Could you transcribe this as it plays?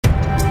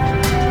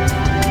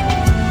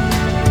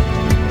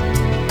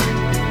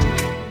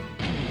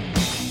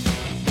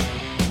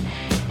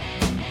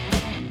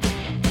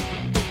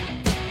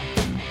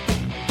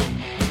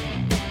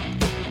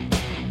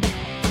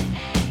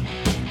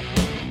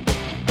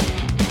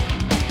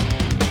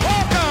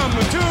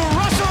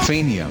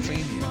WrestlePhania.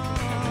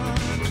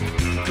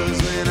 'Cause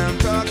when I'm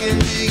talking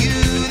to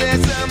you,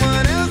 there's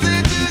someone else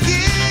that you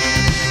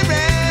hear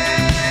it.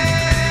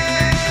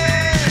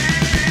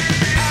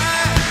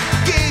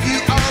 I gave you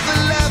all the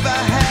love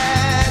I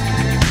had,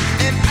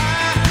 and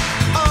I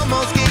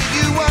almost gave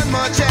you one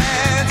more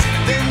chance.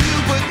 Then you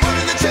put one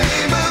in the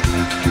chamber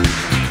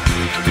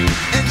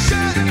and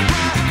shut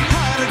my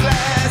heart of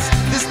glass.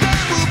 This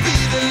time will be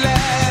the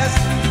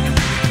last.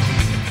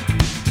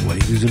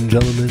 Ladies and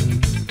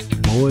gentlemen,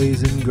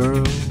 boys and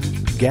girls,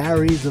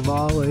 Garys of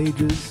all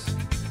ages,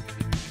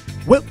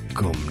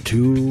 welcome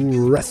to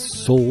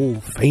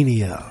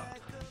WrestlePhania,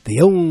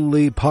 the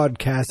only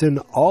podcast in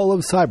all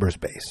of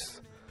cyberspace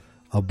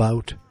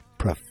about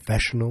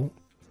professional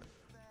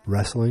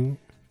wrestling.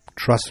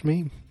 Trust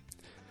me,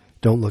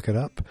 don't look it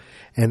up.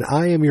 And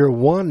I am your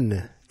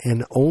one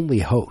and only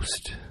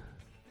host.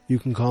 You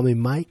can call me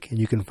Mike, and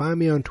you can find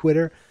me on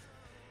Twitter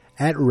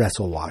at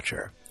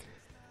WrestleWatcher.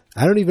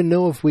 I don't even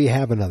know if we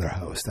have another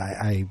host.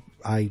 I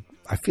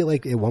feel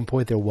like at one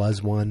point there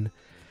was one,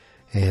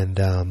 and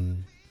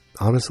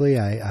honestly,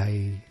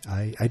 I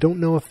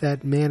don't know if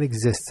that man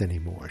exists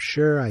anymore.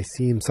 Sure, I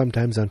see him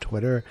sometimes on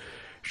Twitter.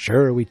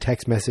 Sure, we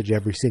text message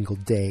every single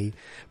day,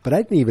 but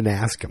I didn't even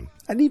ask him.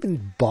 I didn't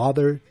even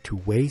bother to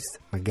waste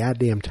my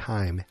goddamn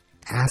time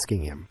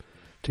asking him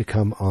to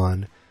come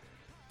on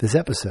this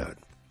episode.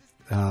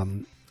 I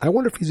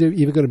wonder if he's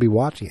even going to be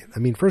watching it. I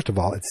mean, first of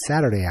all, it's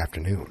Saturday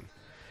afternoon.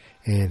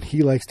 And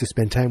he likes to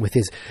spend time with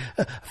his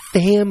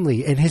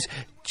family and his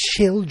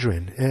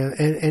children.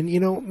 And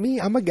you know,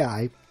 me, I'm a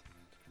guy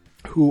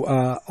who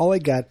all I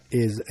got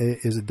is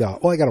a dog.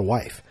 Well, I got a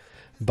wife,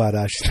 but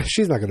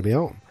she's not going to be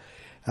home.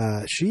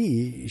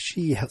 She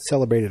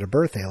celebrated a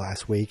birthday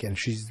last week, and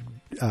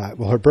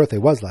her birthday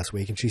was last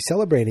week, and she's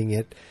celebrating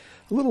it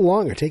a little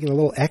longer, taking a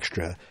little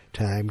extra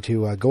time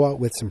to go out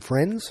with some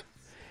friends,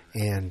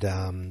 and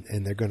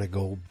they're going to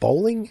go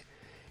bowling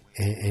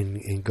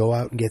and go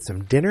out and get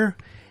some dinner.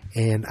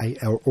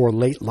 Or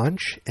late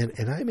lunch,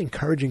 and I'm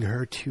encouraging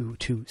her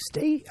to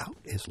stay out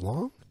as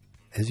long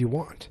as you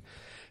want,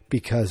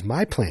 because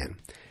my plan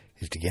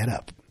is to get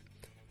up,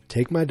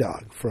 take my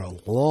dog for a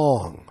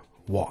long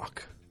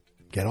walk,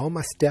 get all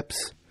my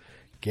steps,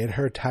 get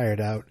her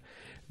tired out,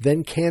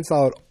 then cancel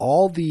out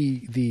all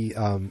the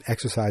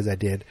exercise I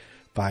did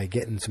by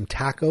getting some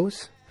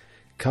tacos,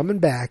 coming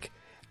back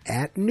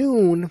at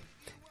noon,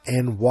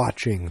 and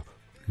watching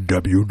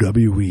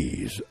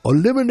WWE's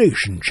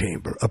Elimination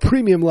Chamber, a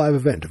premium live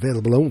event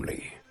available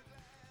only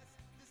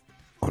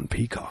on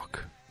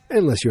Peacock.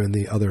 Unless you're in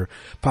the other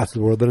parts of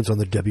the world, then it's on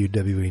the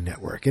WWE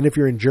Network. And if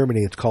you're in Germany,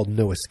 it's called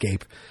No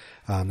Escape.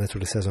 That's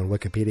what it says on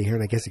Wikipedia here,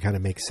 and I guess it kind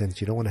of makes sense.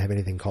 You don't want to have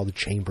anything called the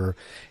Chamber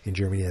in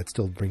Germany. That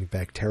still brings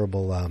back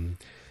terrible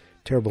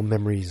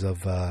memories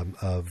of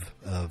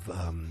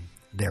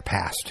their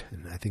past.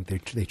 And I think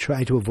they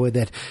try to avoid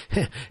that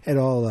at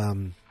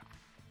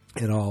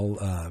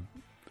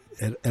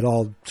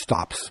all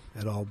stops,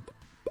 at all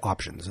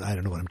options. I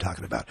don't know what I'm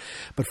talking about.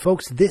 But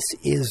folks, this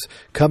is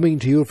coming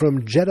to you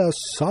from Jeddah,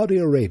 Saudi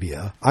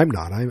Arabia. I'm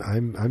not.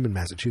 I'm in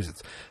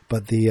Massachusetts.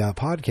 But the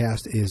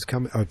podcast is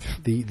coming.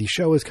 The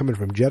show is coming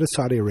from Jeddah,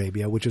 Saudi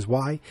Arabia, which is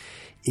why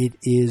it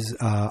is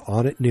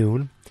on at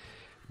noon.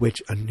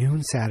 Which a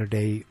noon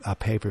Saturday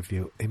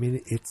pay-per-view. I mean,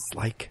 it's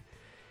like,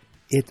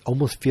 it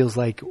almost feels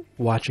like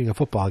watching a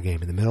football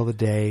game in the middle of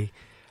the day.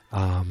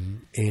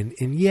 And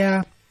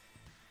yeah.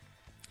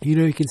 You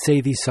know, you can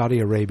say these Saudi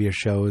Arabia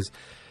shows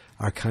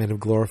are kind of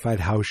glorified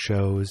house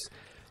shows,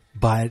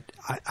 but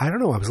I don't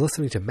know. I was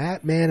listening to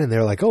Matt Man, and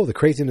they're like, oh, the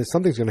craziness,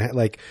 something's going to happen.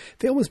 Like,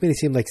 they almost made it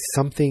seem like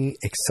something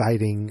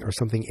exciting or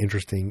something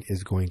interesting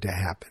is going to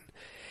happen.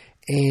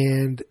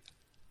 And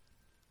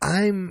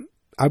I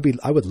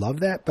would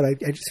love that, but I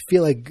just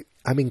feel like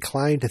I'm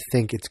inclined to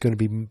think it's going to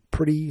be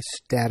pretty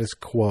status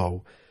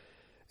quo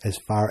as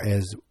far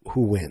as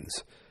who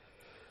wins.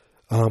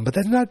 But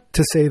that's not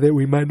to say that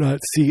we might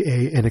not see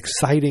an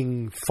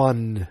exciting,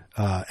 fun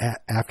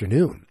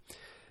afternoon.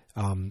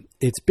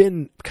 It's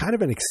been kind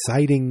of an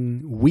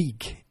exciting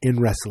week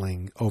in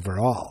wrestling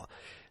overall.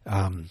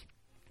 You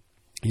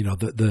know,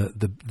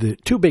 the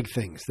two big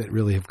things that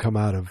really have come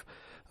out of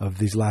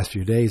these last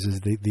few days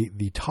is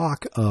the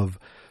talk of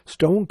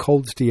Stone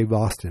Cold Steve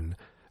Austin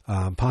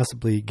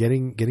possibly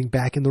getting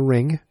back in the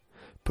ring,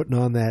 putting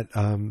on that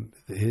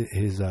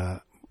his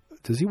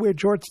does he wear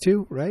jorts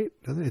too, right?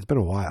 It's been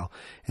a while.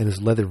 And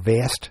his leather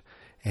vest,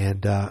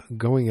 and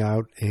going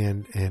out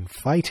and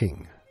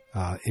fighting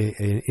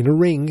in a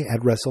ring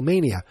at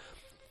WrestleMania.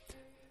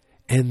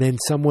 And then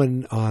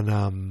someone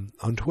on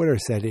Twitter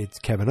said it's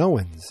Kevin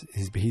Owens.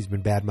 He's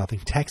been bad-mouthing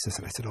Texas.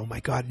 And I said, oh my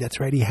God,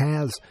 that's right, he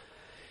has.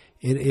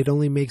 It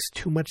only makes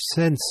too much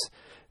sense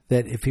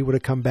that if he would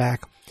have come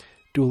back,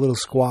 do a little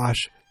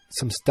squash,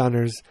 some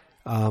stunners,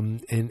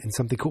 and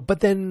something cool.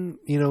 But then,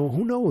 you know,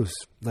 who knows?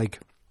 Like,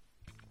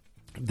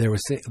 there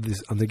was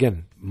this, and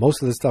again,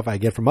 most of the stuff I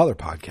get from other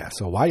podcasts,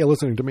 so why are you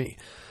listening to me?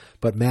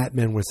 But Matt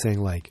Men was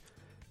saying, like,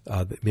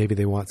 Maybe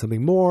they want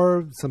something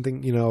more,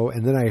 something,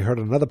 and then I heard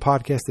another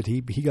podcast that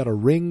he got a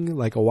ring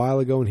like a while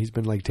ago and he's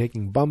been like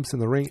taking bumps in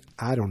the ring.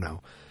 I don't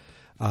know.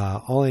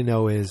 All I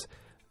know is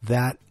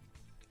that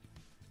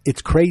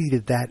it's crazy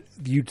that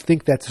you'd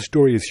think that the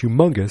story is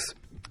humongous.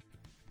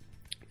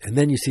 And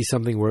then you see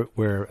something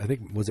where I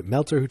think, was it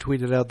Meltzer who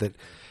tweeted out that,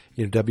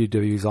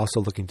 WWE is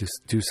also looking to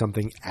do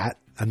something at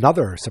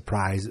another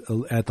surprise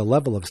at the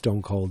level of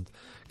Stone Cold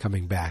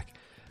coming back.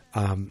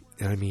 And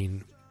I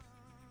mean,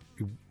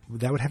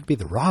 that would have to be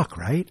The Rock,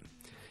 right?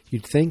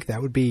 You'd think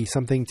that would be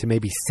something to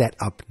maybe set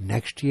up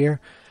next year,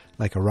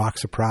 like a Rock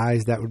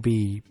surprise. That would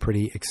be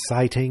pretty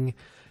exciting.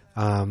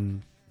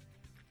 It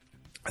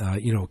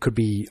could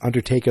be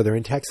Undertaker. They're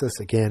in Texas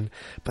again,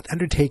 but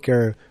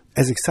Undertaker,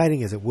 as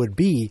exciting as it would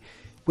be,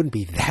 wouldn't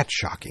be that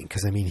shocking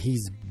because, I mean,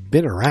 he's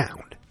been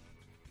around.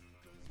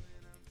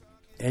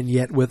 And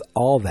yet with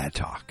all that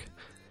talk,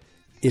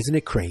 isn't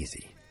it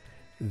crazy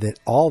that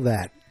all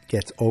that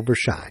gets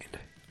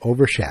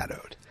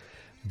overshadowed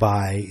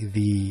by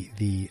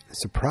the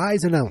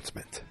surprise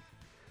announcement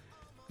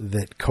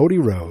that Cody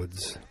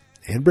Rhodes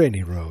and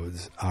Brandy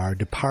Rhodes are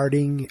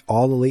departing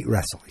All Elite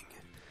Wrestling?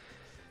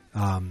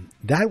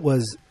 That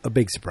was a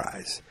big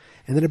surprise.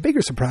 And then a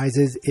bigger surprise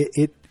is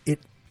it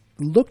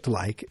looked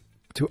like,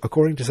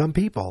 according to some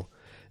people,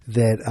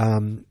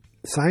 that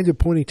signs are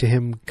pointing to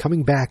him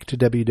coming back to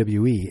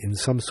WWE in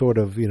some sort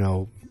of,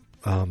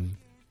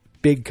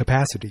 big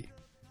capacity.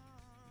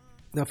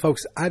 Now,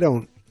 folks, I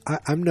don't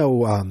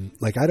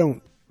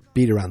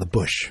beat around the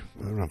bush.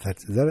 I don't know if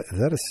is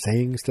that a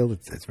saying still?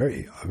 It's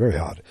very, very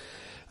odd.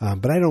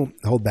 But I don't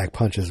hold back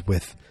punches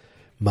with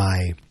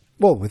my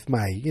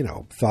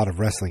thought of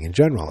wrestling in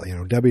general.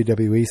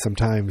 WWE,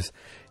 sometimes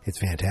it's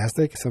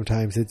fantastic.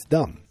 Sometimes it's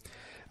dumb.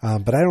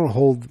 But I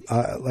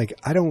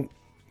don't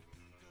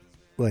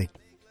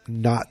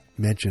not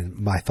mention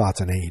my thoughts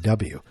on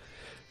AEW.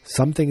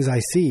 Some things I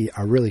see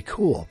are really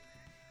cool.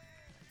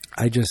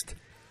 I just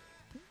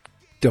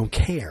don't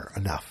care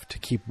enough to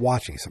keep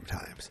watching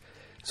sometimes.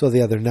 So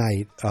the other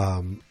night,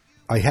 I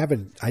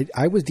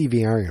was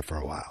DVRing it for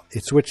a while.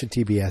 It switched to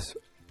TBS.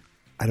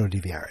 I don't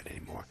DVR it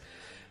anymore.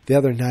 The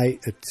other night,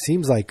 it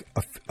seems like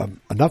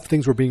enough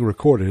things were being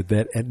recorded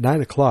that at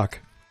 9 o'clock,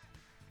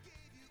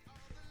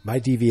 my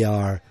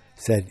DVR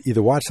said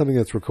either watch something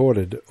that's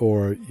recorded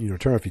or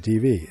turn off your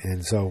TV.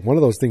 And so one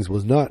of those things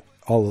was not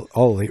All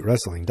Elite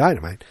Wrestling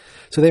Dynamite.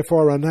 So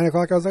therefore, around 9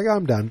 o'clock, I was like,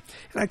 I'm done.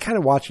 And I kind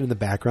of watch it in the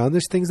background.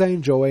 There's things I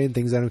enjoy and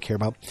things I don't care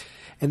about.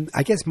 And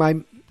I guess I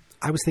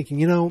was thinking,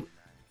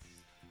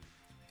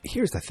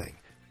 here's the thing.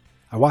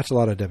 I watch a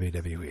lot of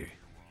WWE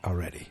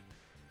already.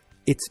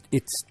 It's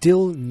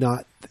still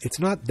not, it's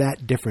not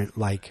that different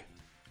like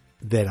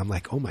that. I'm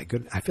like, oh my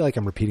goodness, I feel like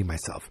I'm repeating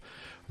myself.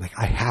 Like,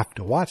 I have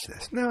to watch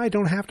this. No, I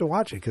don't have to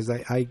watch it because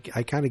I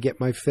kind of get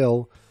my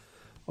fill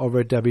over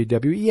at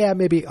WWE. Yeah,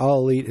 maybe All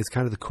Elite is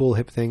kind of the cool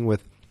hip thing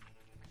with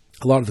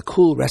a lot of the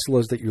cool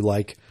wrestlers that you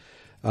like.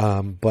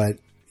 But,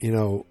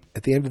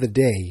 at the end of the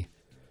day,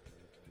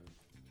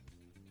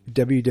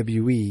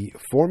 WWE,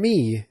 for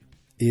me,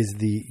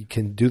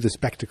 can do the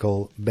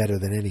spectacle better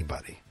than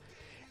anybody.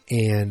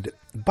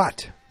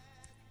 But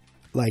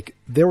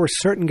there were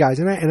certain guys,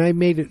 and I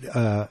made it,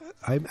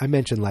 I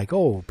mentioned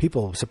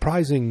people,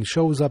 surprising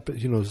shows up,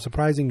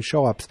 surprising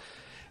show ups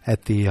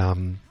at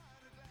the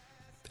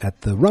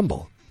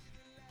Rumble.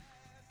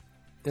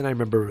 And I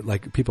remember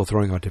people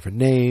throwing out different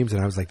names,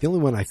 and I was like, the only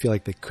one I feel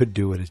like that could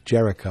do it is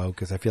Jericho,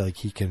 because I feel like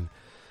he can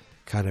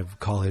kind of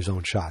call his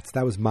own shots.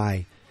 That was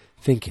my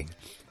thinking.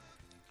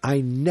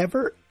 I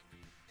never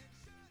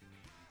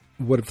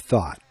would have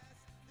thought,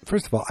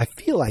 first of all, I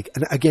feel like,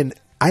 and again,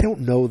 I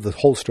don't know the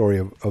whole story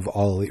of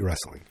All Elite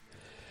Wrestling.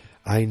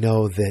 I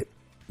know that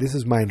this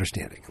is my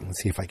understanding.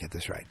 Let's see if I get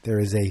this right. There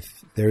is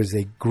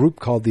a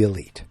group called the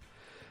Elite.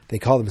 They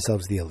call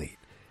themselves the Elite.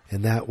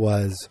 And that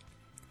was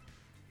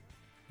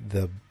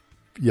the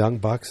Young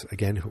Bucks,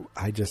 again, who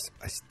I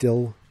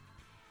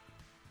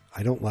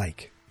don't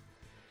like.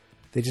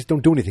 They just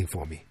don't do anything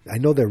for me. I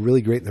know they're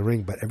really great in the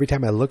ring, but every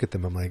time I look at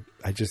them, I'm like,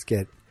 I just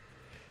get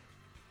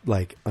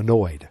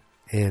annoyed.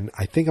 And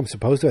I think they're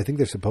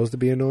supposed to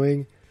be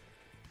annoying,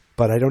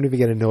 but I don't even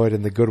get annoyed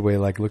in the good way.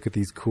 Like, look at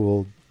these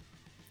cool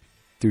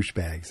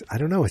douchebags. I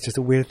don't know. It's just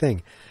a weird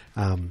thing.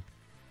 And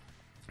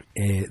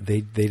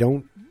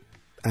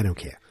I don't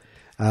care.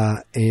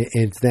 And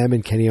it's them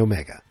and Kenny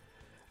Omega.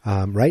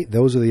 Right?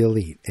 Those are the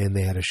Elite. And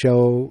they have a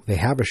show,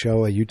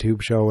 a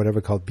YouTube show, whatever,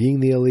 called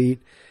Being the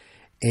Elite.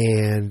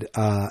 And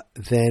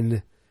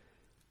then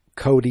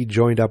Cody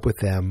joined up with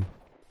them.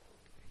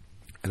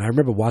 And I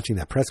remember watching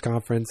that press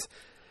conference,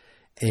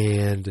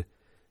 and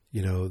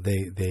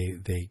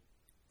they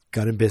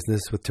got in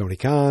business with Tony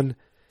Khan,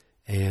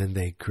 and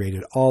they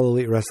created All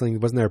Elite Wrestling.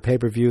 Wasn't there a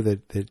pay-per-view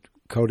that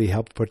Cody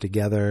helped put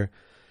together?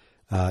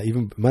 Might have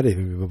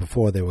even been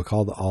before they were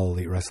called All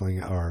Elite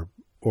Wrestling, or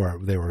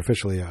they were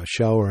officially a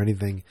show or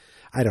anything.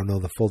 I don't know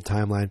the full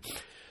timeline.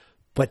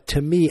 But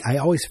to me, I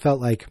always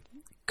felt like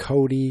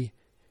Cody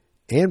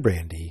and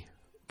Brandy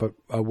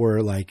were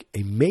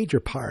a major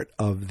part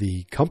of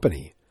the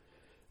company.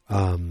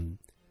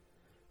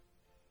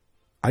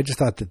 I just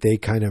thought that they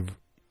kind of,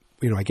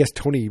 I guess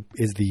Tony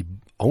is the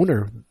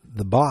owner,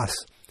 the boss,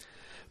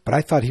 but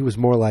I thought he was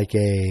more like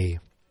a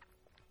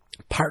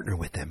partner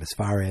with them as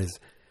far as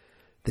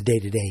the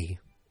day-to-day,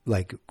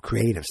 like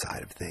creative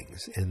side of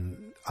things.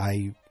 And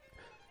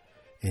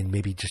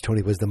maybe just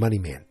Tony was the money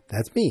man.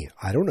 That's me.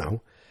 I don't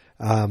know.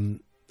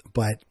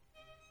 But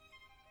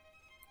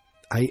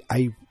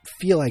I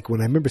feel like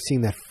when I remember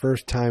seeing that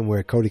first time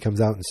where Cody comes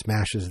out and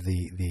smashes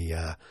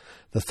the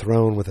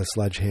throne with a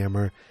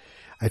sledgehammer,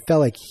 I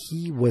felt like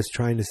he was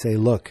trying to say,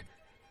 look,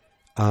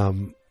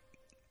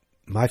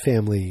 my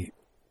family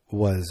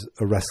were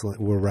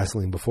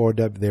wrestling before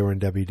they were in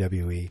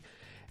WWE,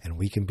 and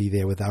we can be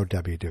there without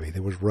WWE.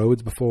 There was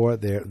Rhodes before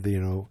there,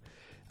 and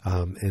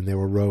there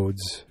were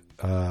Rhodes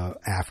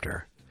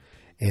after,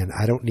 and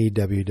I don't need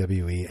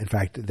WWE. In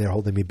fact, they're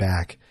holding me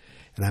back,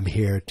 and I'm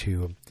here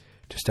to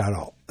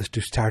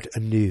start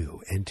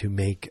anew and to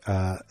make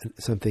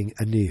something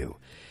anew.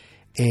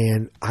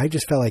 And I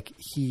just felt like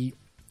he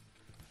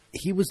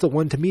was the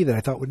one to me that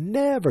I thought would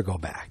never go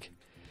back.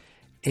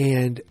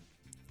 And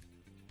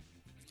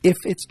if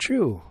it's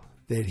true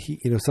that he,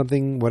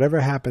 something, whatever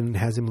happened,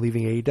 has him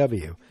leaving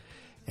AEW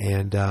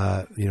and,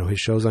 his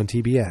shows on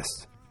TBS.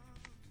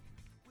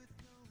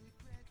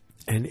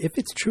 And if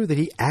it's true that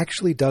he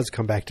actually does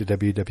come back to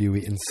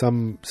WWE in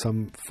some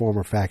form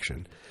or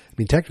faction, I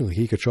mean, technically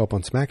he could show up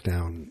on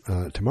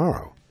SmackDown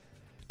tomorrow.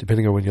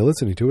 Depending on when you're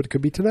listening to it, it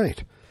could be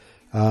tonight.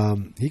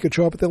 He could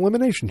show up at the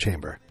Elimination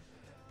Chamber.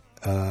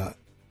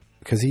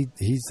 Because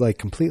he's like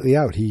completely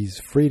out. He's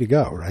free to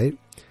go, right?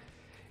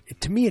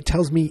 To me, it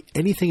tells me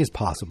anything is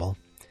possible.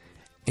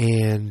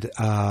 And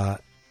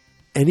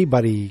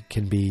anybody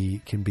can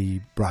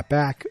be brought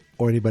back,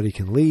 or anybody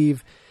can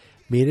leave.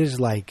 I mean,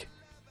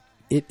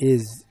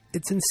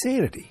 it's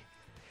insanity.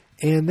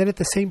 And then at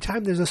the same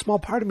time, there's a small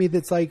part of me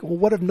that's like, well,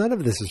 what if none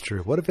of this is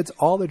true? What if it's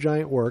all the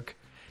giant work?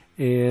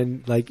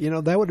 And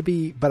that would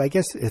be, but I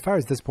guess as far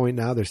as this point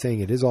now, they're saying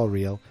it is all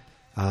real.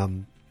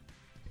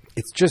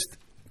 It's just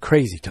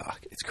crazy talk.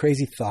 It's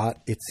crazy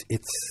thought.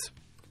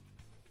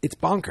 It's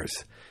bonkers.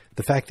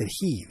 The fact that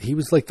he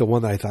was like the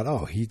one that I thought,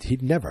 oh,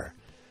 he'd never,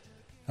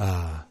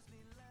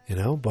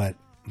 but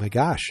my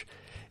gosh,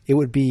 it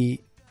would be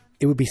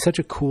such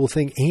a cool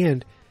thing.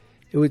 And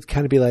it would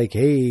kind of be like,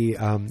 hey,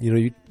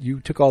 you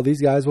took all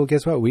these guys. Well,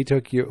 guess what? We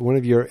took one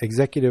of your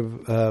executive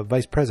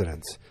vice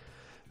presidents,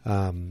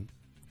 and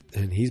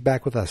he's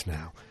back with us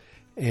now.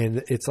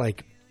 And it's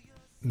like,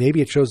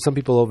 maybe it shows some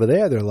people over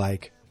there. They're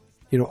like,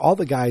 all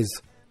the guys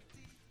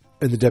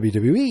in the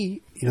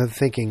WWE,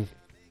 thinking,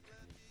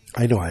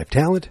 I know I have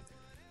talent.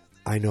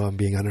 I know I'm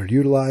being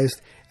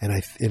underutilized. And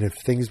if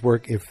things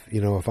work, if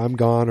I'm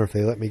gone or if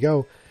they let me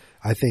go,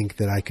 I think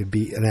that I could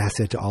be an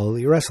asset to All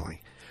Elite Wrestling.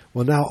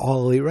 Well, now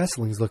All Elite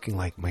Wrestling is looking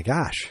like, my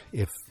gosh,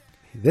 if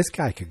this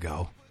guy could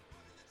go,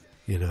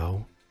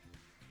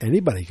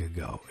 anybody could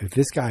go. If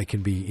this guy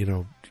can be,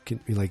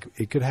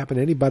 it could happen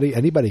to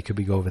anybody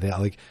could go over there.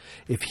 Like,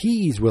 if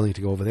he's willing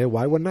to go over there,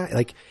 why wouldn't I?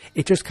 Like,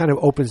 it just kind of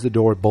opens the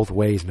door both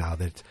ways now.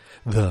 That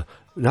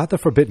not the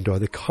forbidden door,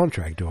 the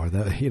contract door.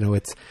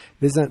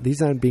 These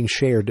aren't being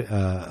shared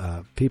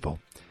people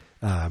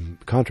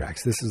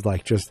contracts. This is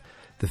like just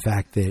the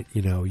fact that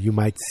you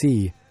might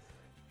see.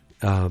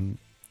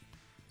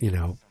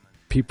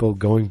 People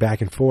going back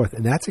and forth,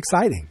 and that's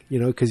exciting,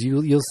 because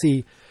you'll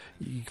see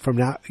from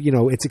now,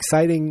 it's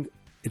exciting.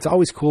 It's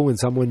always cool when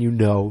someone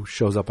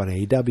shows up on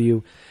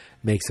AEW,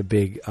 makes a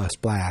big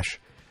splash.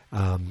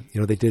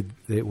 They did.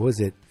 Who was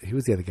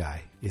the other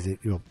guy? Is it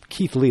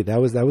Keith Lee? That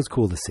was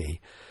cool to see.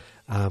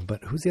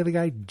 But who's the other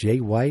guy? Jay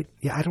White?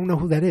 Yeah, I don't know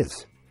who that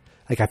is.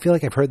 Like, I feel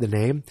like I've heard the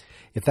name.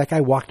 If that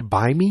guy walked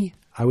by me,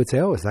 I would say,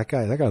 oh, is that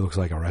guy? That guy looks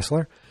like a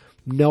wrestler.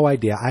 No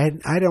idea.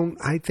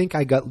 I think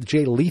I got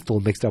Jay Lethal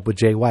mixed up with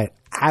Jay White.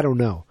 I don't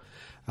know.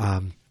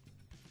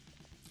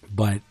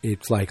 But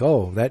it's like,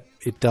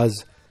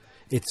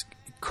 it's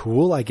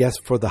cool, I guess,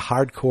 for the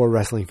hardcore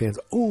wrestling fans.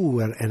 Oh,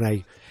 and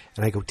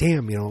I go,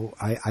 damn,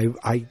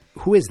 I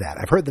who is that?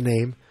 I've heard the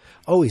name.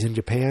 Oh, he's in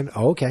Japan.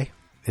 Oh, okay.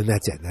 And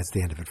that's it. That's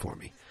the end of it for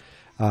me.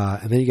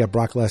 And then you got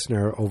Brock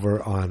Lesnar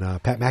over on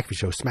Pat McAfee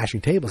show smashing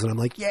tables, and I'm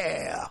like,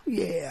 yeah.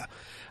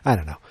 I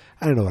don't know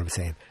what I'm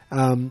saying.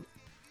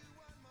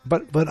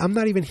 But I'm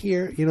not even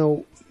here,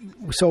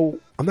 so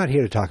I'm not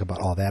here to talk about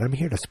all that. I'm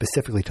here to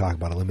specifically talk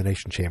about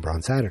Elimination Chamber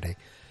on Saturday,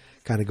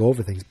 kind of go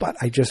over things. But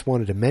I just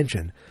wanted to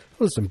mention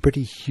those are some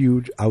pretty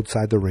huge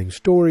outside the ring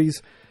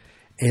stories,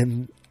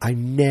 and I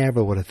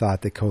never would have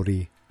thought that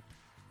Cody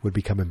would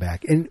be coming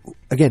back. And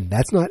again,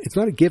 it's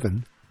not a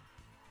given,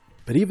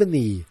 but even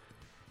the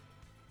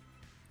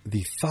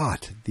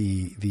thought,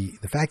 the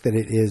fact that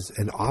it is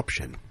an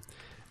option,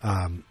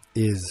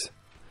 is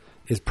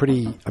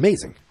pretty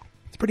amazing.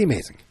 It's pretty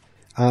amazing.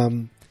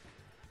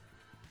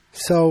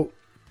 So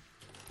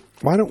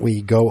why don't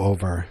we go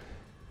over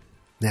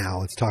now?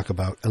 Let's talk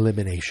about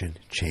Elimination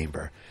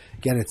Chamber.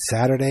 Again, it's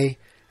Saturday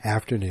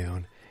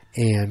afternoon,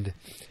 and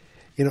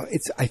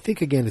I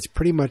think it's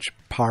pretty much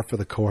par for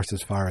the course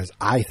as far as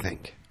I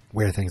think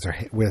where things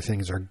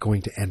are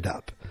going to end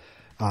up.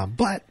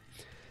 But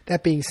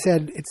That being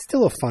said, it's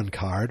still a fun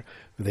card.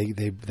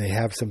 They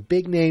have some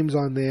big names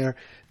on there.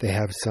 They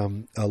have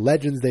some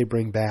legends they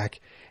bring back,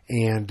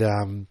 and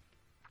there's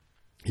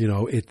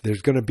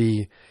going to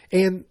be,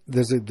 and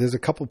there's a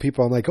couple of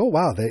people I'm like, oh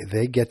wow,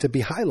 they get to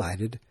be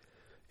highlighted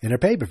in a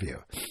pay-per-view,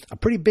 a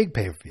pretty big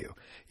pay-per-view.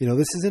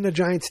 This is in a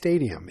giant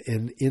stadium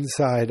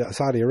inside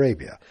Saudi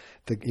Arabia.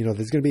 There's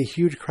going to be a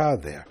huge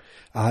crowd there.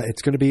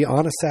 It's going to be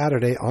on a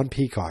Saturday on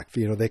Peacock.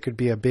 There could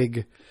be a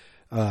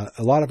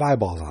lot of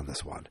eyeballs on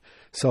this one.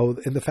 So,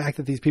 in the fact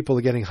that these people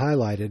are getting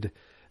highlighted,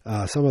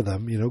 some of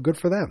them, good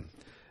for them.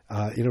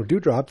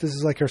 Doudrop, this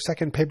is like her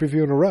second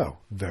pay-per-view in a row.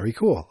 Very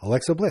cool.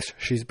 Alexa Bliss,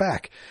 she's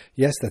back.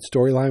 Yes, that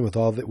storyline with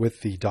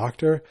the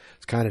doctor,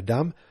 it's kind of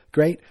dumb.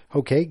 Great.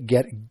 Okay,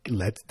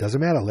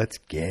 doesn't matter. Let's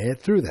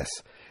get through this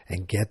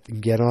and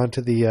get on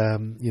to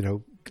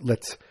the,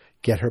 let's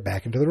get her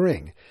back into the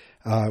ring.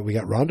 We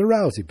got Ronda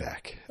Rousey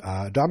back.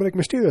 Dominic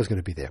Mysterio is going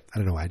to be there. I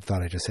don't know. I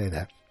thought I'd just say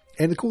that.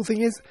 And the cool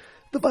thing is,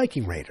 the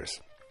Viking Raiders.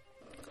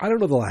 I don't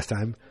know the last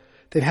time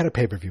they've had a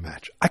pay-per-view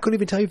match. I couldn't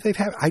even tell you if they've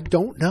had. I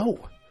don't know.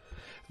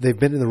 They've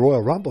been in the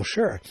Royal Rumble,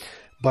 sure.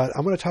 But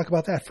I'm going to talk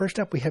about that. First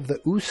up, we have the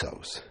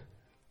Usos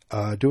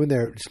doing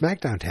their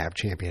SmackDown Tag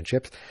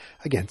Championships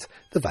against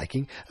the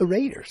Viking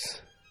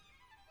Raiders.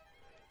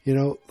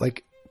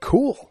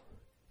 Cool.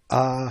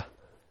 That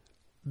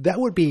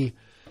wouldn't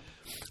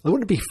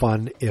it be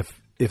fun if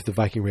the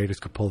Viking Raiders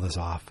could pull this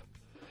off?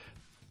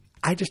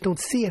 I just don't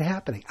see it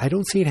happening. I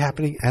don't see it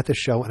happening at the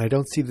show, and I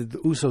don't see the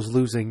Usos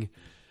losing.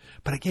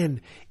 But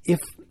again,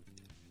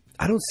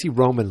 I don't see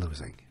Roman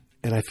losing,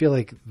 and I feel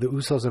like the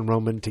Usos and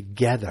Roman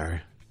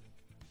together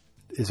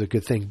is a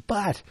good thing.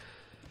 But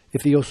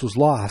if the Usos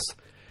lost,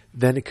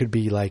 then it could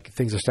be like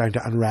things are starting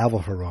to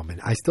unravel for Roman.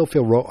 I still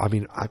feel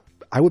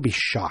I would be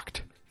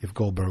shocked if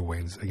Goldberg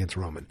wins against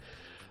Roman.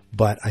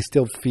 But I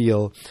still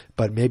feel,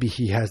 but maybe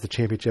he has the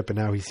championship and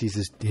now he sees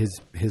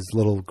his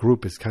little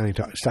group is starting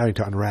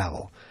to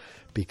unravel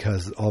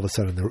because all of a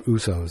sudden the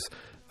Usos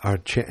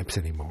aren't champs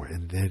anymore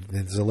and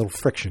there's a little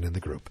friction in the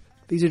group.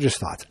 These are just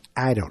thoughts.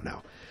 I don't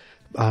know.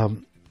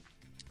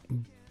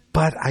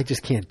 But I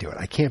just can't do it.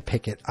 I can't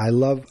pick it. I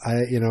love,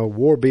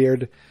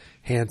 Warbeard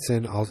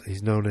Hansen.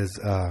 He's known as,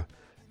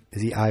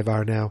 is he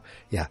Ivar now?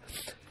 Yeah.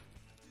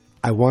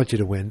 I want you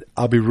to win.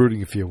 I'll be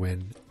rooting if you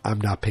win. I'm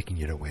not picking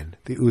you to win.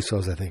 The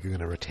Usos, I think, are going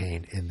to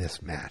retain in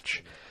this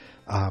match.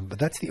 But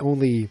that's the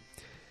only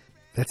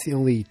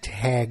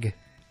tag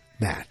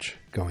match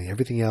going.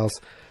 Everything else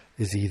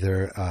is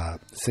either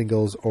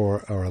singles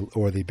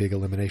or the big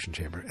elimination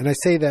chamber. And I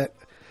say that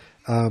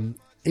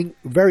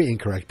very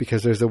incorrect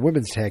because there's a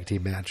women's tag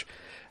team match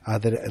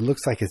that it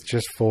looks like it's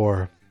just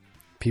for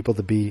people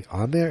to be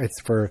on there.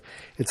 It's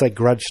like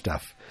grudge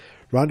stuff.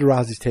 Ronda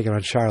Rousey's taking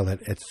on Charlotte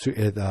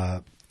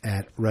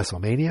at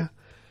WrestleMania.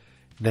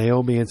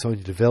 Naomi and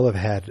Sonya Deville have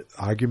had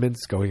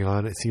arguments going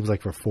on, it seems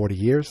like, for 40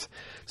 years.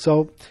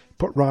 So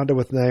put Ronda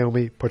with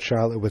Naomi, put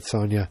Charlotte with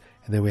Sonya,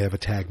 and then we have a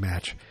tag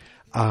match.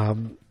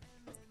 I'm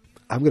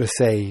going to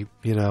say,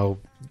 the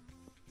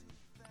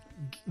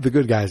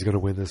good guy's going to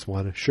win this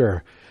one.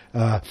 Sure.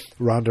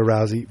 Ronda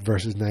Rousey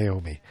versus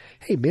Naomi.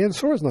 Hey,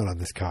 Mansoor's not on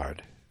this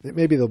card.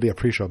 Maybe there'll be a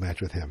pre-show match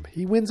with him.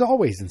 He wins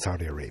always in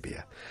Saudi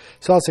Arabia.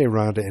 So I'll say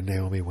Ronda and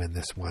Naomi win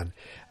this one.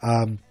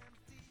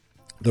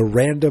 The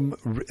random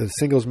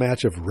singles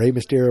match of Rey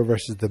Mysterio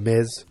versus The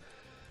Miz.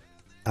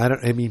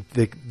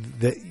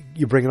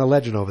 You're bringing a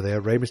legend over there.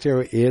 Rey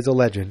Mysterio is a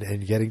legend,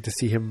 and getting to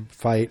see him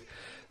fight,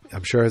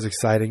 I'm sure is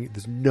exciting.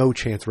 There's no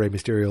chance Rey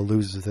Mysterio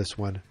loses this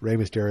one. Rey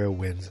Mysterio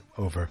wins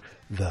over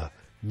The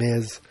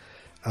Miz.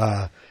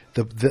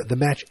 The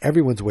match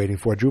everyone's waiting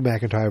for, Drew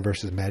McIntyre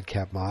versus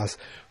Madcap Moss.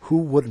 Who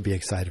wouldn't be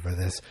excited for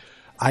this?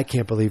 I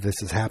can't believe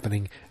this is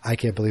happening. I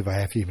can't believe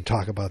I have to even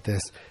talk about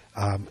this.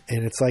 And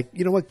it's like,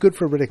 you know what? Good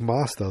for Riddick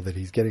Moss, though, that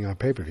he's getting on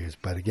pay-per-views.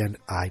 But again,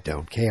 I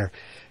don't care.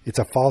 It's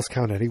a Falls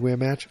Count Anywhere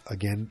match.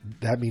 Again,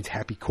 that means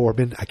Happy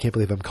Corbin. I can't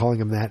believe I'm calling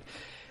him that.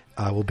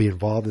 Will be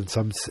involved in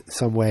some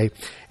way.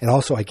 It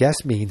also, I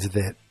guess, means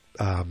that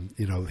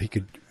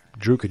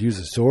Drew could use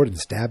a sword and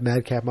stab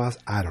Madcap Moss.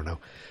 I don't know.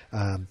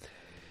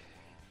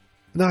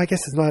 No, I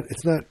guess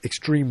it's not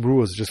Extreme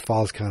Rules. It's just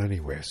Falls Count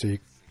Anywhere. So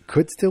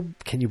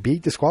can you be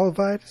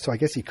disqualified? So I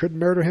guess he could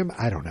murder him.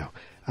 I don't know.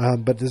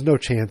 But there's no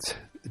chance.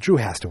 Drew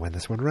has to win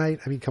this one, right?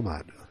 I mean, come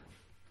on.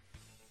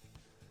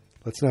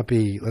 Let's not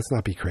be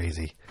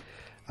crazy.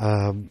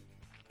 And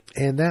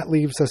that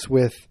leaves us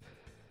with,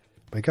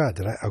 my God,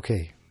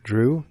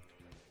 Drew.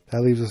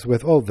 That leaves us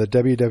with, the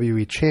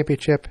WWE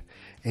Championship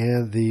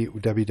and the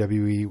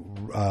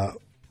WWE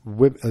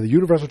the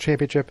Universal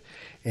Championship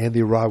and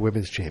the Raw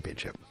Women's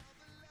Championship.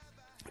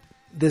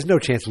 There's no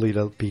chance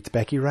Lita beats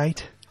Becky,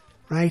 right?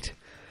 Right?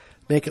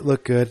 Make it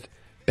look good.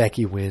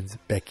 Becky wins.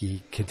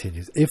 Becky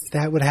continues. If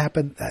that would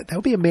happen, that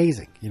would be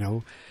amazing.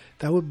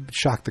 That would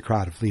shock the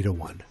crowd if Lita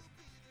won.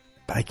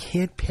 But I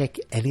can't pick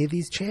any of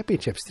these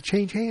championships to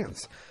change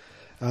hands,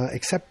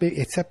 except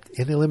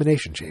in the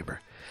Elimination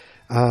Chamber.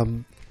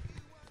 Then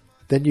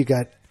you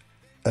got,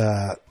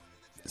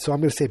 so I'm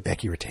going to say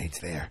Becky retains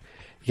there.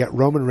 You got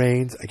Roman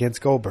Reigns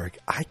against Goldberg.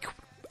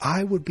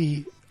 I would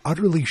be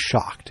utterly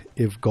shocked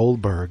if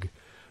Goldberg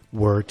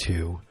were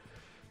to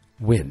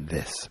win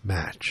this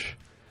match.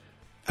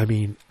 I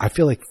mean, I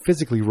feel like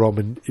physically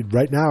Roman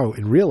right now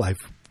in real life,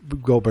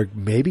 Goldberg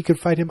maybe could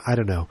fight him. I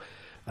don't know.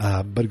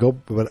 But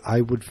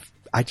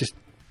I just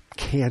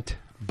can't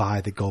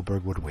buy that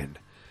Goldberg would win.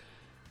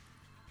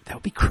 That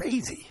would be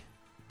crazy.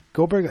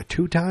 Goldberg a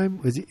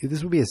 2-time?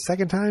 This would be his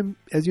 2nd time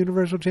as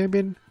Universal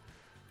Champion?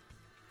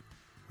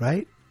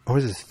 Right? Or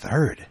was his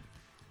 3rd?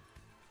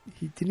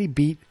 Didn't he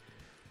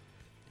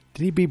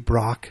beat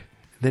Brock?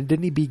 Then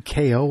didn't he beat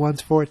KO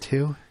once for it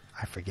too?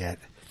 I forget.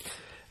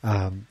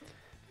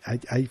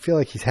 I feel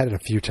like he's had it a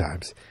few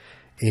times.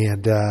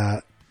 And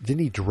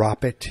didn't he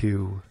drop it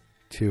to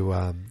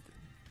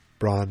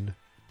Braun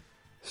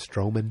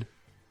Strowman,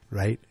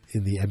 right?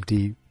 In the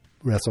empty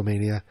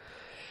WrestleMania?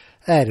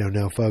 I don't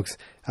know, folks.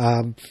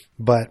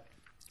 But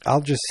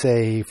I'll just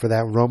say for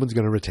that, Roman's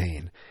going to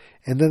retain.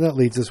 And then that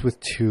leaves us with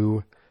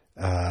 2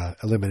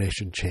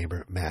 Elimination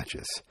Chamber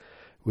matches.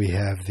 We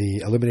have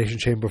the Elimination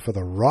Chamber for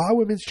the Raw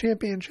Women's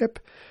Championship,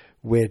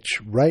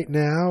 which right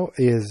now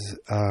is,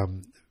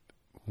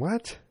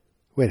 what?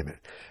 Wait a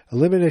minute.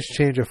 Elimination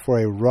Chamber for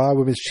a Raw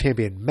Women's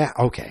Champion match.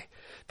 Okay.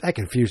 That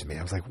confused me.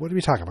 I was like, what are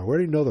we talking about? Where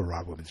do you know the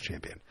Raw Women's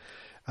Champion?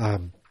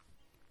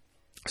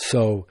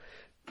 So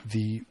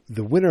the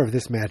winner of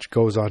this match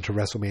goes on to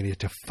WrestleMania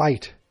to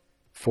fight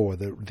for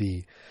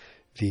the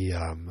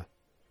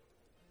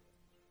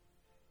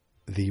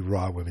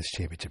Raw Women's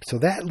Championship. So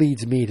that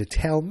leads me to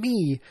tell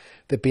me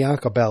that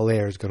Bianca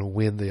Belair is going to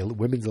win the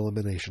Women's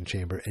Elimination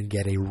Chamber and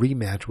get a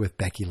rematch with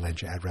Becky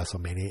Lynch at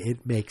WrestleMania.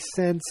 It makes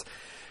sense.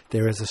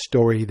 There is a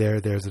story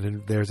there. There's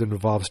an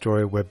involved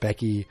story where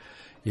Becky,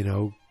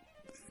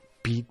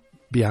 beat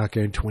Bianca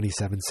in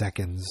 27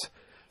 seconds.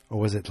 Or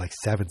was it like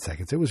 7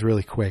 seconds? It was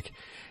really quick.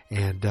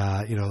 And,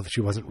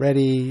 she wasn't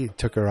ready.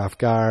 Took her off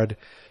guard.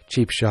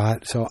 Cheap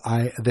shot. So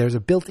there's a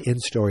built-in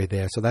story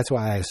there. So that's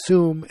why I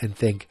assume and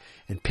think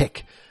and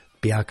pick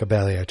Bianca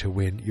Belair to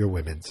win your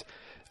Women's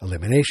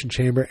Elimination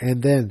Chamber.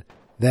 And then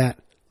that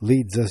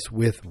leads us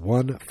with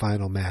one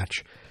final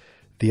match.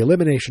 The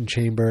Elimination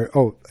Chamber.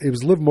 Oh, it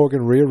was Liv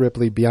Morgan, Rhea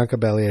Ripley, Bianca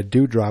Belair,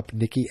 Doudrop,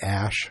 Nikki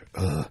Ash,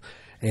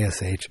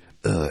 ASH,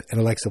 and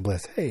Alexa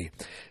Bliss. Hey.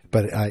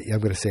 But I'm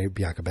going to say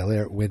Bianca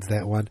Belair wins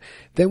that one.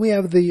 Then we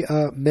have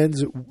the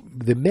men's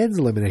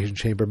Elimination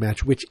Chamber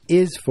match, which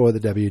is for the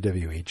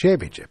WWE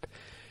Championship.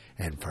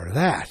 And for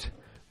that,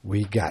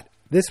 we got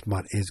this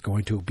one is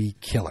going to be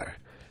killer.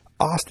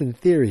 Austin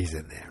Theory's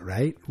in there,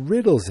 right?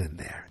 Riddle's in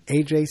there.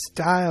 AJ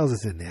Styles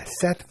is in there.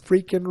 Seth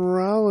freaking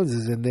Rollins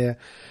is in there.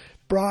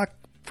 Brock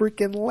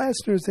freaking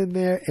Lesnar's in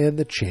there. And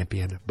the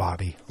champion,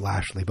 Bobby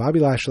Lashley.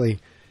 Bobby Lashley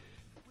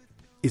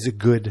is a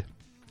good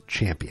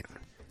champion.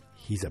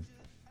 He's a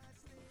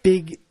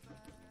big,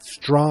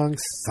 strong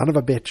son of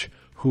a bitch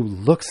who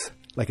looks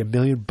like $1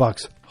 million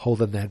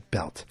holding that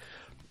belt.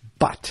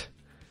 But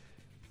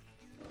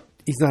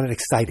he's not an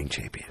exciting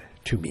champion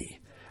to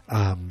me.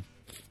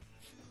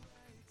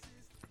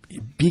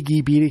 Big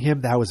E beating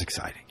him, that was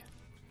exciting.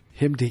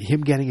 Him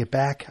getting it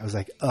back, I was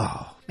like,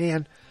 oh,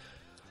 man.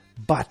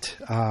 But,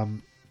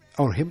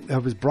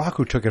 it was Brock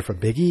who took it from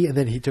Big E, and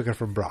then he took it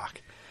from Brock.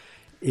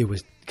 It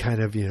was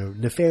kind of,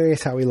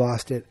 nefarious how he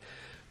lost it.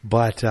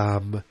 But,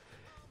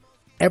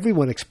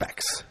 everyone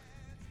expects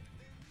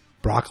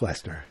Brock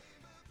Lesnar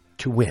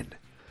to win,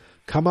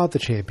 come out the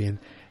champion,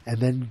 and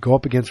then go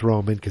up against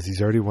Roman because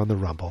he's already won the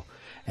Rumble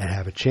and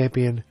have a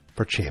champion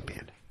for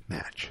champion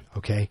match.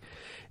 Okay.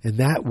 And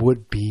that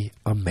would be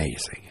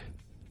amazing.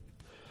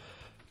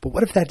 But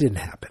what if that didn't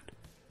happen?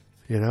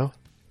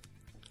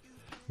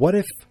 What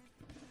if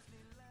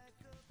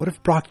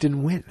Brock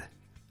didn't win?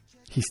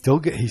 He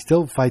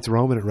still fights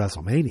Roman at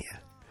WrestleMania.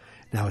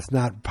 Now it's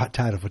not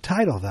title for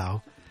title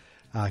though.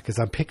 Because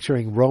I'm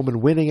picturing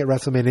Roman winning at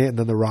WrestleMania and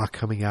then The Rock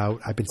coming out.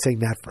 I've been saying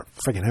that for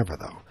friggin' ever,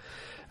 though.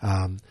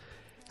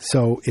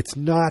 So it's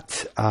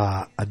not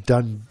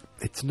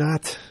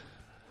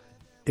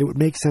it would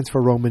make sense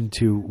for Roman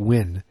to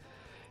win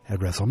at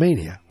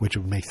WrestleMania, which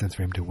would make sense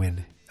for him to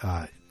win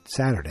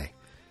Saturday.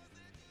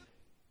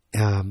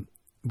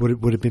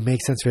 Would it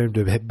make sense for him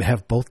to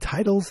have both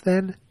titles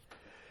then?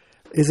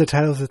 Is a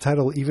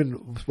title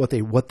even what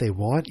they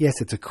want?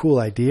 Yes, it's a cool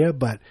idea,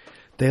 but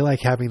they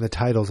like having the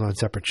titles on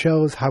separate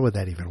shows. How would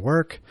that even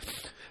work?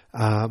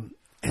 And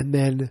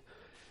then,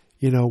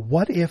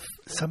 what if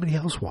somebody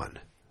else won?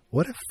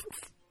 What if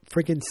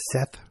friggin'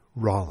 Seth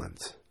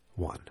Rollins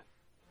won?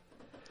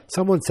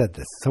 Someone said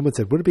this. Someone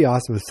said, would it be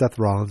awesome if Seth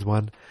Rollins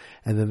won?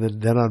 And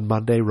then on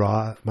Monday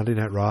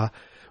Night Raw,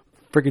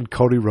 friggin'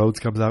 Cody Rhodes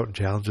comes out and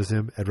challenges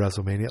him at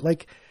WrestleMania.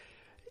 Like,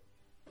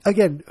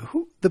 again,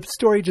 the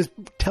story just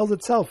tells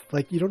itself.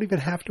 Like, you don't even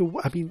have to.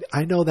 I mean,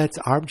 I know that's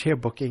armchair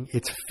booking.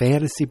 It's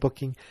fantasy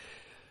booking,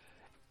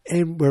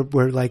 and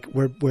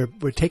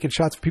we're taking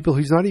shots for people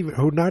who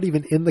are not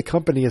even in the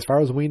company as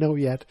far as we know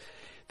yet.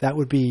 That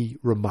would be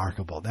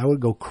remarkable. That would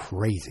go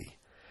crazy.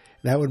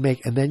 That would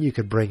make, and then you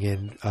could bring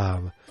in,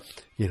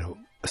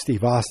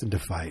 Steve Austin to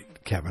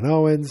fight Kevin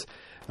Owens.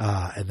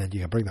 And then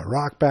you can bring The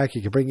Rock back.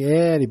 You can bring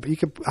I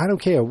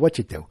don't care what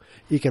you do.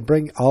 You can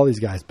bring all these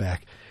guys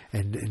back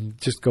and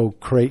just go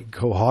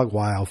hog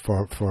wild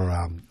for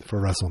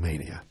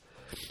WrestleMania.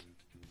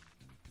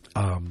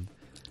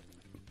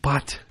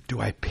 But do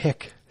I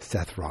pick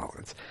Seth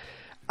Rollins?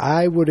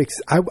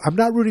 I'm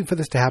not rooting for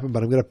this to happen,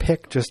 but I'm going to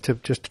pick just to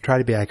try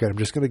to be accurate. I'm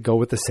just going to go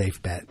with the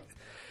safe bet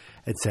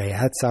and say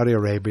at Saudi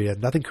Arabia,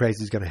 nothing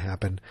crazy is going to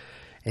happen,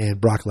 and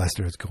Brock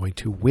Lesnar is going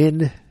to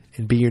win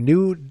and be your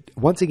new,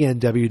 once again,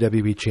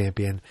 WWE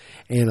champion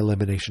and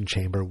Elimination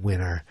Chamber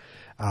winner.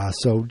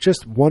 So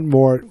just one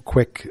more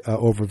quick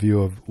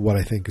overview of what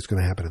I think is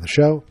going to happen in the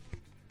show.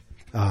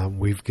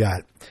 We've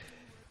got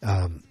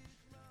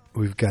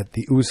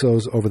the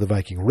Usos over the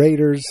Viking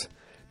Raiders,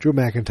 Drew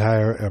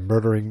McIntyre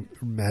murdering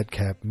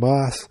Madcap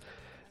Moss,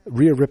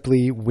 Rhea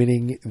Ripley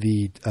winning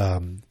the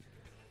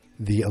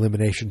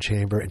Elimination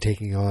Chamber and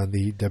taking on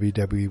the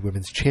WWE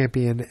Women's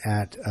Champion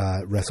at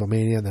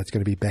WrestleMania, and that's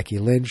going to be Becky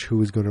Lynch,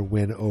 who is going to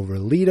win over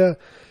Lita.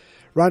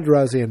 Ronda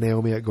Rousey and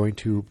Naomi are going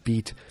to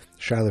beat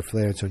Charlotte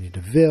Flair and Sonya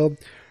Deville.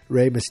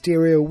 Rey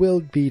Mysterio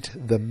will beat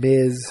The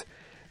Miz.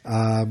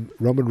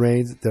 Roman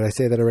Reigns, did I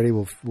say that already,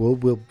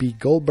 will beat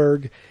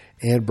Goldberg.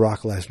 And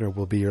Brock Lesnar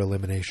will be your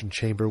Elimination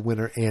Chamber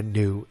winner and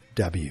new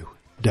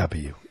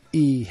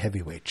WWE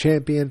Heavyweight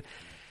Champion.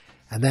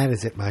 And that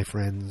is it, my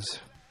friends.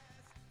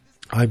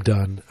 I'm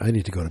done. I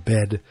need to go to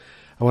bed.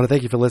 I want to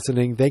thank you for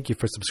listening. Thank you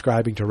for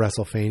subscribing to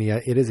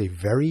WrestleFania. It is a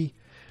very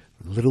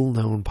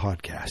little-known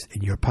podcast,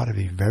 and you're part of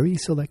a very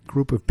select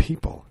group of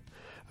people.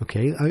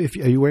 Okay? Are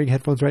you wearing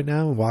headphones right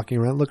now and walking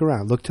around? Look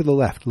around. Look to the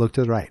left. Look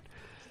to the right.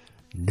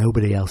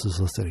 Nobody else is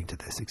listening to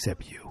this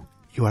except you.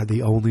 You are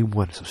the only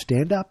one. So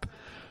stand up.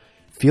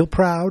 Feel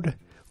proud,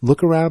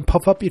 look around,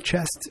 puff up your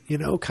chest,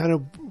 kind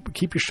of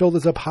keep your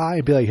shoulders up high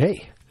and be like,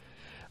 hey,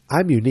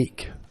 I'm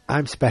unique.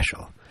 I'm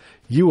special.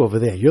 You over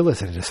there, you're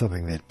listening to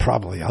something that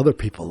probably other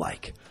people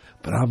like,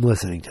 but I'm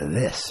listening to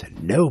this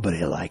and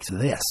nobody likes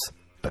this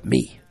but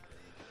me.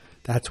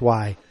 That's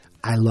why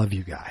I love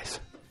you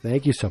guys.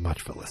 Thank you so much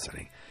for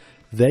listening.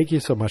 Thank you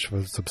so much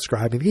for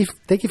subscribing.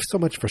 Thank you so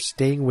much for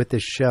staying with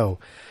this show.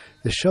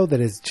 The show that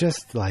is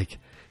just like,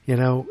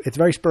 it's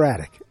very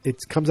sporadic. It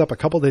comes up a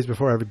couple days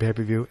before every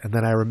pay-per-view, and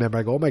then I remember,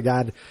 I go, oh my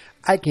God,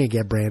 I can't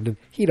get Brandon.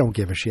 He don't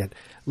give a shit.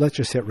 Let's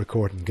just hit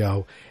record and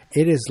go.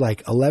 It is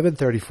like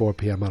 11:34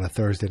 p.m. on a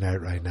Thursday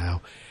night right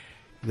now.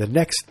 The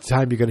next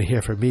time you're going to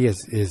hear from me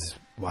is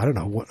I don't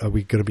know, what are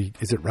we going to be?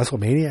 Is it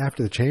WrestleMania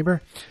after the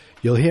Chamber?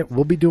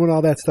 We'll be doing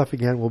all that stuff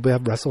again. We'll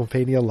have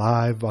WrestleMania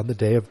live on the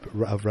day of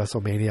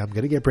WrestleMania. I'm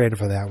going to get Brandon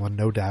for that one,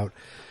 no doubt.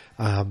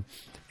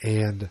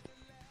 And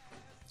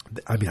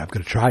I'm going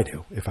to try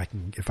to, if I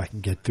can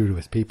get through to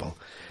his people.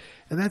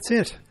 And that's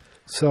it.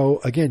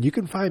 So again, you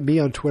can find me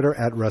on Twitter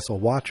at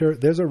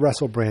WrestleWatcher. There's a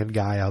WrestleBrand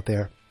guy out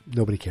there.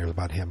 Nobody cares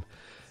about him.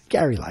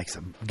 Gary likes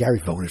him. Gary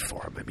voted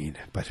for him.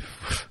 But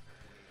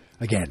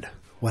again,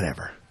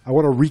 whatever. I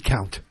want to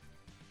recount.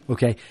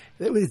 Okay.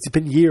 It's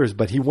been years,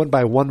 but he won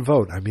by one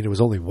vote. It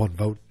was only one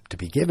vote to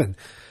be given,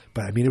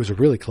 but it was a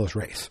really close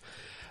race.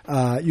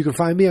 You can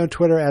find me on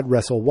Twitter at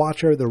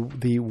WrestleWatcher.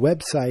 The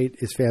website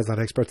is Fans Not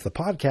Experts. The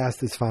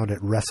podcast is found at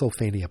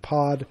WrestleFania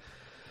Pod.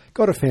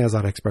 Go to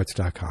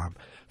fansnotexperts.com.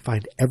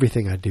 Find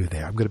everything I do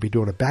there. I'm going to be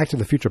doing a Back to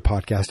the Future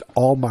podcast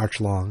all March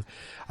long.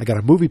 I got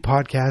a movie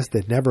podcast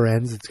that never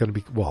ends. It's going to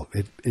be,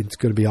 it's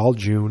going to be all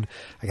June.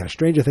 I got a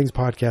Stranger Things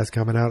podcast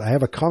coming out. I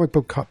have a comic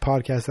book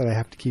podcast that I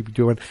have to keep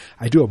doing.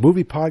 I do a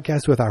movie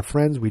podcast with our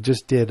friends. We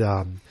just did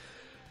an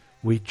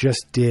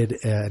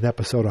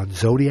episode on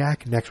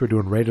Zodiac. Next, we're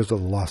doing Raiders of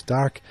the Lost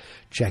Ark.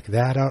 Check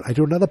that out. I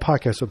do another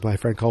podcast with my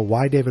friend called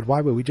Why David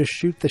Why, where we just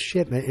shoot the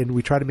shit and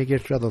we try to make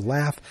each other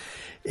laugh.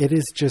 It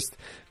is just,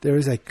 there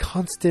is a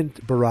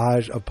constant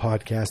barrage of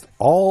podcasts,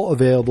 all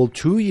available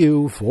to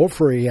you for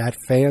free at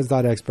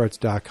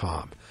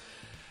fans.experts.com.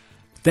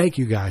 Thank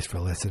you guys for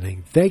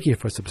listening. Thank you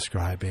for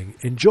subscribing.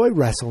 Enjoy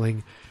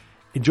wrestling.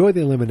 Enjoy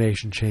the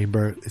Elimination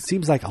Chamber. It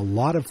seems like a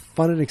lot of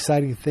fun and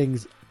exciting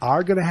things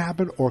are going to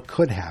happen or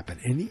could happen.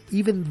 And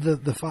even the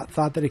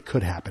thought that it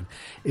could happen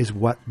is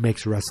what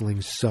makes wrestling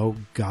so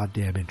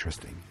goddamn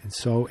interesting and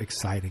so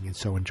exciting and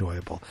so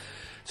enjoyable.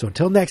 So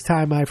until next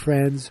time, my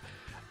friends,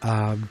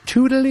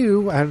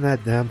 toodaloo.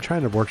 I'm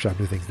trying to workshop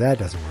new things. That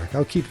doesn't work.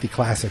 I'll keep the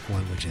classic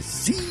one, which is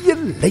see you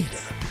later.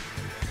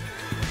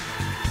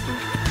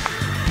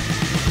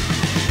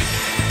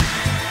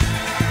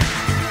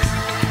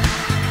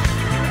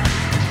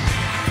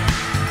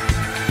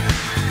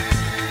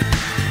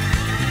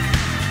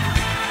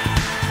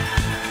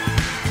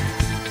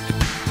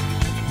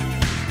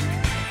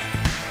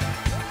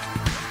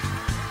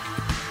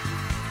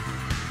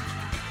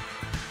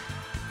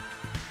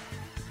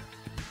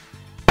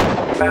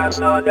 Fans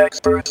Not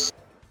Experts.